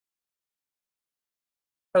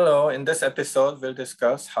Hello, in this episode, we'll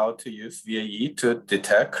discuss how to use VAE to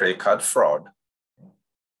detect credit card fraud.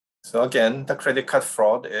 So again, the credit card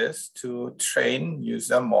fraud is to train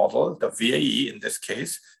user model, the VAE in this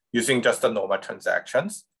case, using just the normal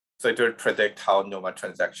transactions. So it will predict how normal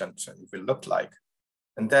transactions will look like.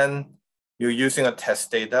 And then you're using a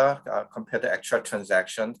test data, compare the actual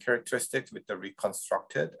transaction characteristics with the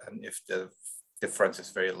reconstructed. And if the difference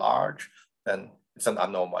is very large, then it's an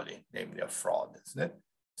anomaly, namely a fraud, isn't it?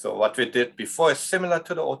 So what we did before is similar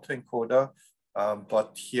to the autoencoder,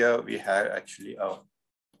 but here we have actually a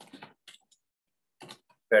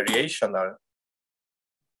variational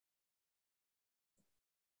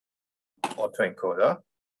autoencoder,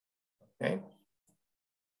 okay?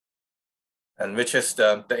 And which is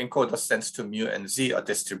the encoder sends to mu and z a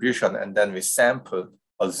distribution, and then we sample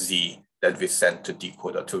a z that we send to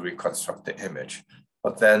decoder to reconstruct the image.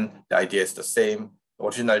 But then the idea is the same,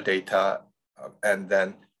 original data, and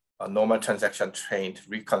then a normal transaction trained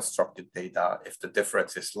reconstructed data. If the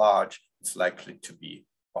difference is large, it's likely to be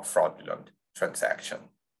a fraudulent transaction.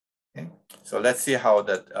 Okay? So let's see how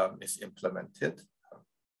that is implemented.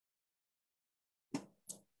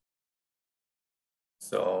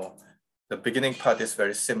 So the beginning part is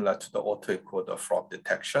very similar to the autoencoder fraud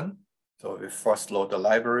detection. So we first load the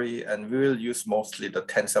library, and we will use mostly the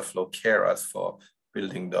TensorFlow Keras for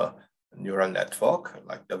building the neural network,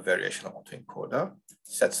 like the variational autoencoder,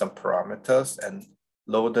 set some parameters and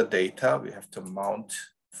load the data. We have to mount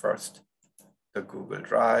first the Google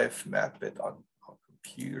Drive, map it on our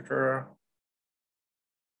computer.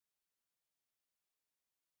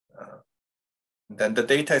 Then the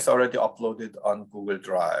data is already uploaded on Google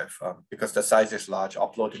Drive because the size is large.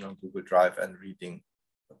 Uploading on Google Drive and reading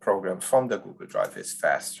the program from the Google Drive is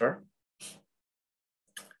faster.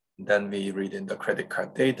 Then we read in the credit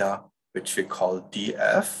card data, which we call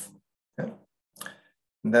DF. Okay.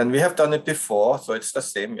 And then we have done it before, so it's the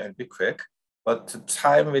same and be quick. But the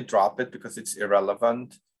time we drop it because it's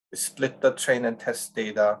irrelevant. We split the train and test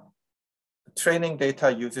data. The training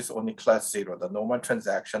data uses only class 0, the normal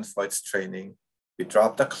transactions for its training. We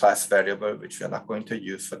drop the class variable, which we are not going to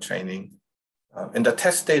use for training. In the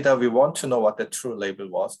test data, we want to know what the true label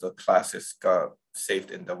was. The class is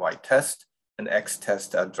saved in the Y test, and X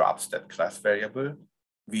test drops that class variable.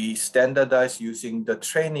 We standardize using the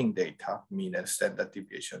training data, mean and standard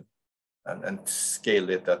deviation, and scale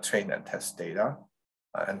it, the train and test data,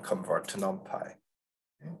 and convert to NumPy.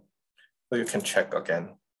 Okay. So you can check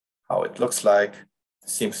again how it looks like.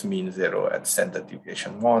 Seems mean 0 and standard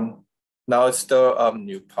deviation 1. Now it's the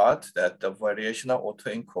new part, that the variational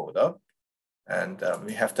autoencoder, and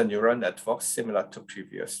we have the neural network similar to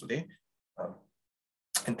previously.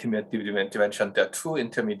 Intermediate dimension, there are 2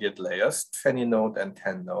 intermediate layers, 20 node and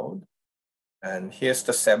 10 node. And here's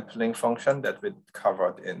the sampling function that we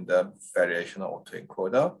covered in the variational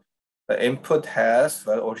autoencoder. The input has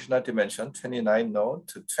the original dimension, 29 node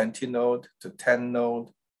to 20 node to 10 node,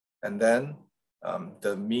 and then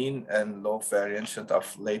the mean and log variance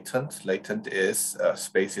of latent. Latent is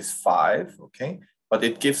space is 5, okay? But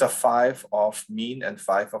it gives a 5 of mean and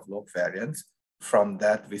 5 of log variance. From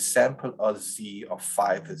that, we sample a z of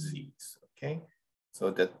 5 z's, okay? So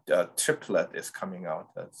that triplet is coming out,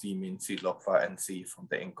 z mean, z log 5, and z from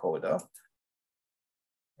the encoder.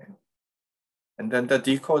 Okay. And then the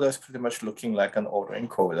decoder is pretty much looking like an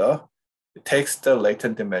autoencoder. It takes the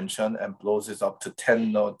latent dimension and blows it up to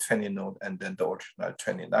 10 node, 20 node, and then the original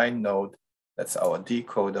 29 node. That's our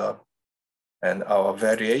decoder. And our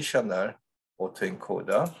variational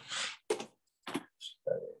autoencoder,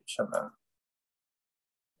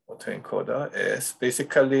 is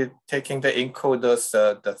basically taking the encoder's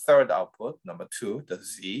the third output, number 2, the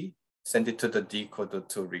Z, send it to the decoder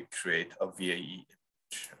to recreate a VAE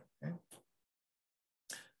image. Okay.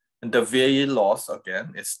 And the VAE loss,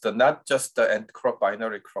 again, is not just the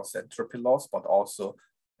binary cross entropy loss, but also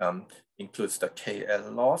includes the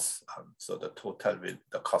KL loss. So the total with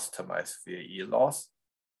the customized VAE loss.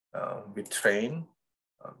 We train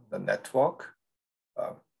the network.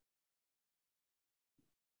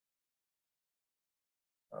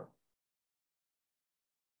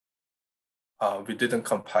 We didn't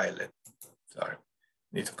compile it. Sorry,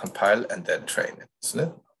 need to compile and then train it, isn't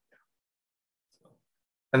it?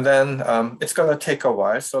 And then it's gonna take a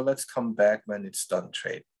while, so let's come back when it's done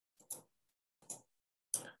training.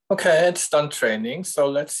 Okay, it's done training. So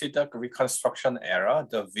let's see the reconstruction error,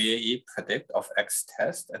 the VAE predict of X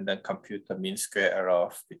test, and then compute the mean square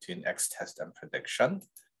error between X test and prediction.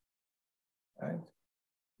 Right.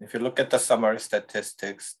 If you look at the summary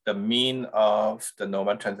statistics, the mean of the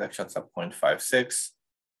normal transactions are 0.56,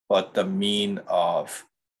 but the mean of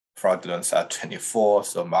fraudulence at 24,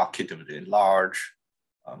 so markedly large.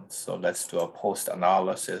 So let's do a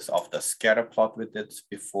post-analysis of the scatter plot we did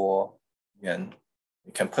before. Again,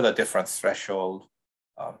 you can put a different threshold,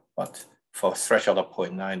 but for threshold of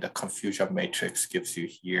 0.9, the confusion matrix gives you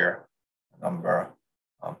here a number.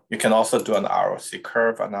 You can also do an ROC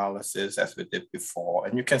curve analysis as we did before,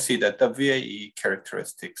 and you can see that the VAE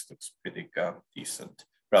characteristics looks pretty decent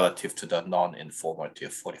relative to the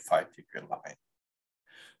non-informative 45-degree line.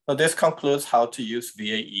 So this concludes how to use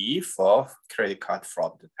VAE for credit card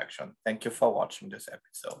fraud detection. Thank you for watching this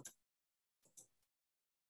episode.